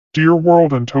Dear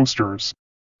world and toasters.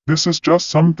 This is just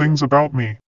some things about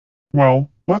me. Well,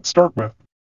 let's start with.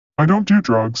 I don't do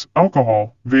drugs,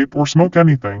 alcohol, vape or smoke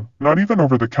anything, not even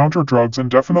over-the-counter drugs and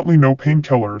definitely no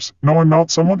painkillers. No, I'm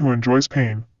not someone who enjoys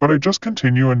pain, but I just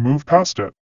continue and move past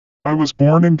it. I was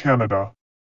born in Canada.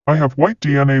 I have white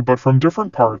DNA but from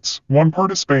different parts, one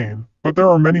part is Spain, but there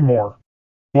are many more.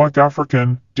 Black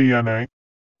African DNA,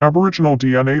 Aboriginal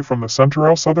DNA from the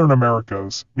Central Southern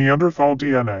Americas, Neanderthal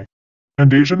DNA,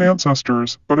 and Asian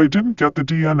ancestors, but I didn't get the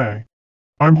DNA.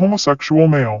 I'm homosexual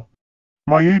male.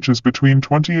 My age is between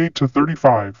 28 to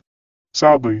 35.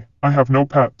 Sadly, I have no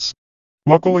pets.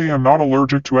 Luckily I'm not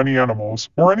allergic to any animals,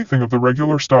 or anything of the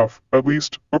regular stuff, at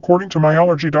least, according to my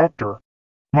allergy doctor.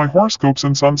 My horoscope's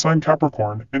in sun sign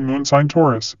Capricorn, in moon sign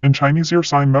Taurus, in Chinese year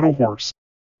sign Metal Horse.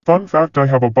 Fun fact, I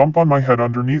have a bump on my head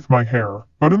underneath my hair,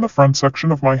 but in the front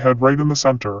section of my head right in the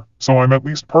center, so I'm at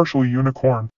least partially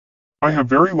unicorn. I have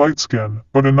very light skin,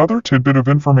 but another tidbit of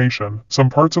information, some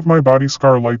parts of my body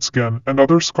scar light skin and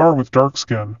others scar with dark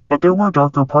skin, but there were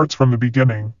darker parts from the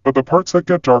beginning, but the parts that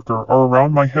get darker are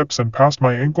around my hips and past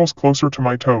my ankles closer to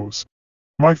my toes.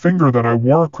 My finger that I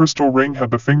wore a crystal ring had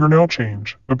the fingernail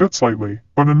change, a bit slightly,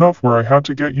 but enough where I had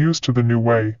to get used to the new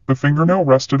way, the fingernail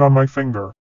rested on my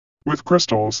finger. With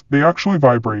crystals, they actually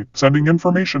vibrate, sending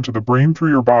information to the brain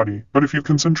through your body, but if you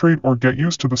concentrate or get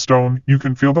used to the stone, you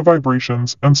can feel the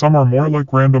vibrations, and some are more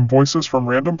like random voices from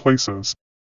random places.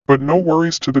 But no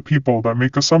worries to the people that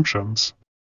make assumptions.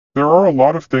 There are a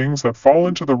lot of things that fall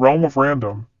into the realm of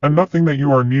random, and nothing that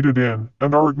you are needed in,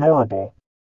 and are ignorable.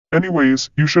 Anyways,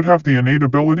 you should have the innate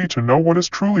ability to know what is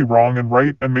truly wrong and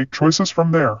right and make choices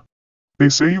from there. They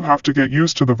say you have to get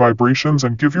used to the vibrations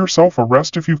and give yourself a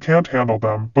rest if you can't handle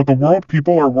them, but the world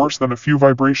people are worse than a few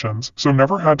vibrations, so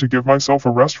never had to give myself a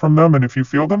rest from them, and if you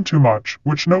feel them too much,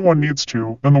 which no one needs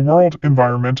to, then the world,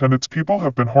 environment and its people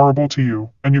have been horrible to you,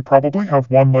 and you probably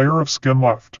have one layer of skin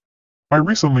left. I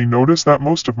recently noticed that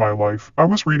most of my life, I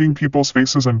was reading people's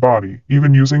faces and body,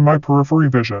 even using my periphery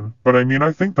vision, but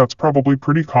I think that's probably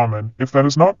pretty common, if that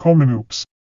is not common, oops.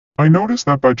 I noticed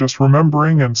that by just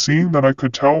remembering and seeing that I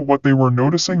could tell what they were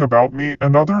noticing about me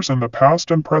and others in the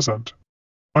past and present.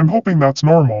 I'm hoping that's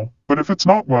normal, but if it's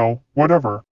not, well,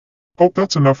 whatever. Hope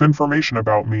that's enough information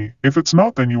about me. If it's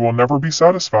not, then you will never be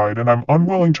satisfied, and I'm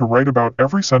unwilling to write about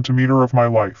every centimeter of my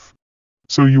life.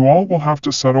 So you all will have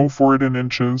to settle for it in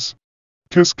inches.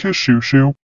 Kiss kiss shoo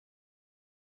shoo.